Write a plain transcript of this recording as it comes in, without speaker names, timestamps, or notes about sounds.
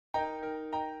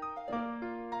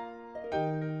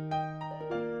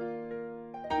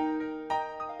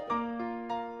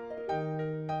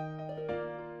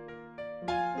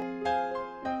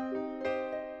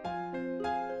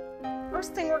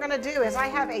first thing we're going to do is I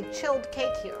have a chilled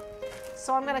cake here.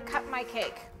 So I'm going to cut my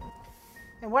cake.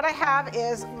 And what I have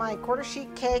is my quarter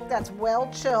sheet cake that's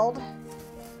well chilled.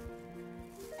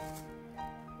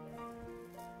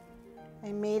 I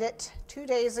made it 2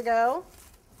 days ago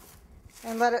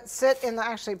and let it sit in the,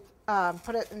 actually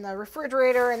put it in the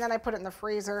refrigerator, and then I put it in the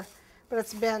freezer. But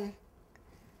it's been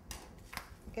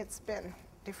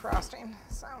defrosting,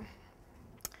 so.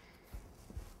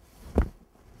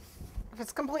 If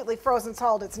it's completely frozen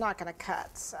solid, it's not going to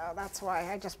cut, so that's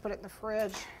why I just put it in the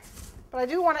fridge. But I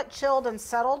do want it chilled and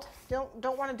settled.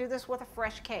 Don't want to do this with a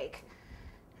fresh cake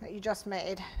that you just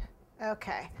made.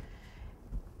 Okay.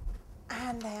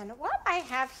 And then what I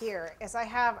have here is I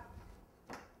have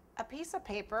a piece of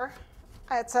paper.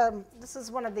 This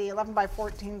is one of the 11 by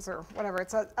 14s or whatever.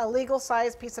 It's a legal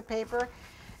size piece of paper.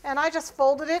 And I just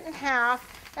folded it in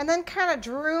half and then kind of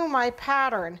drew my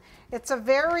pattern. It's a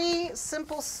very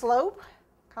simple slope,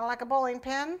 kind of like a bowling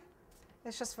pin.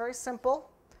 It's just very simple.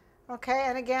 Okay,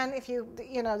 and again, if you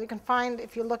can find,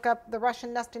 if you look up the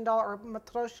Russian nesting doll or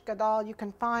Matryoshka doll, you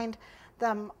can find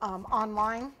them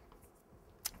online,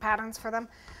 patterns for them.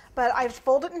 But I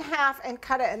fold it in half and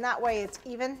cut it, and that way it's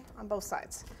even on both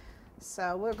sides.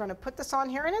 So we're going to put this on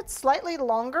here, and it's slightly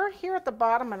longer here at the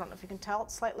bottom. I don't know if you can tell,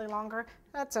 it's slightly longer.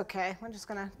 That's okay. I'm just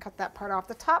going to cut that part off.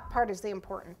 The top part is the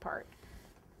important part.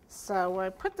 So I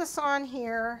put this on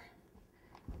here.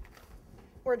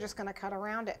 We're just going to cut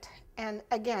around it. And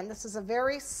again, this is a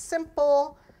very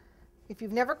simple, if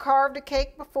you've never carved a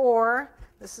cake before,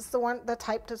 this is the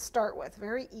type to start with.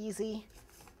 Very easy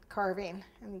carving,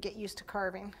 and get used to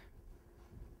carving.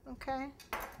 Okay?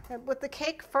 And with the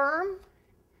cake firm,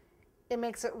 it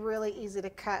makes it really easy to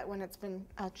cut when it's been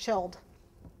chilled.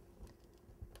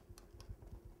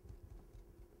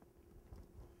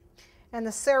 And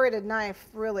the serrated knife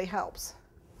really helps.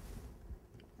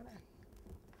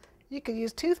 You could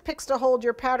use toothpicks to hold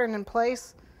your pattern in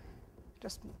place.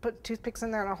 Just put toothpicks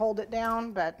in there and hold it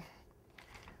down, but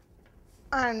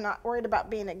I'm not worried about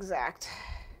being exact.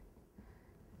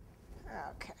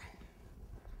 Okay.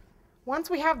 Once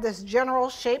we have this general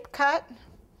shape cut,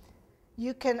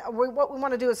 what we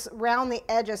want to do is round the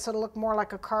edges so it'll look more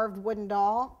like a carved wooden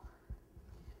doll.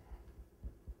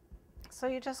 So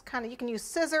you just you can use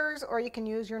scissors or you can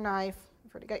use your knife.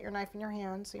 You've already got your knife in your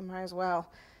hand, so you might as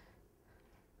well.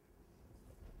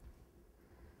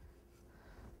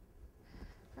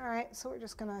 All right, so we're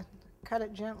just going to cut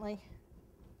it gently.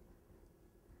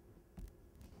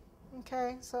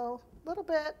 Okay, so a little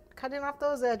bit, cutting off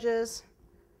those edges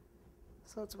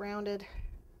so it's rounded.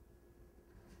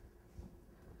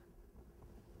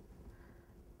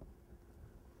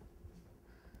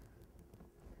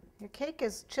 Your cake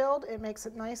is chilled, it makes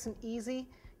it nice and easy.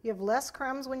 You have less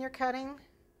crumbs when you're cutting.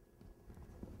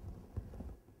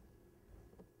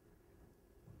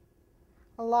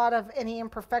 A lot of any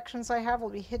imperfections I have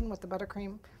will be hidden with the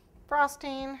buttercream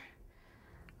frosting.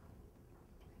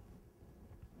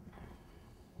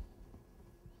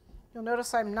 You'll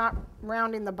notice I'm not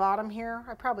rounding the bottom here.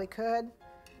 I probably could.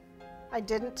 I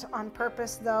didn't on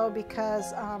purpose though,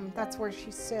 because that's where she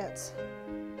sits.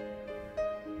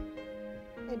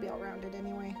 Maybe I'll round it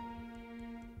anyway.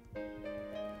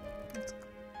 Let's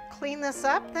clean this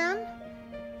up then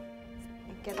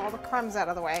and get all the crumbs out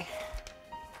of the way.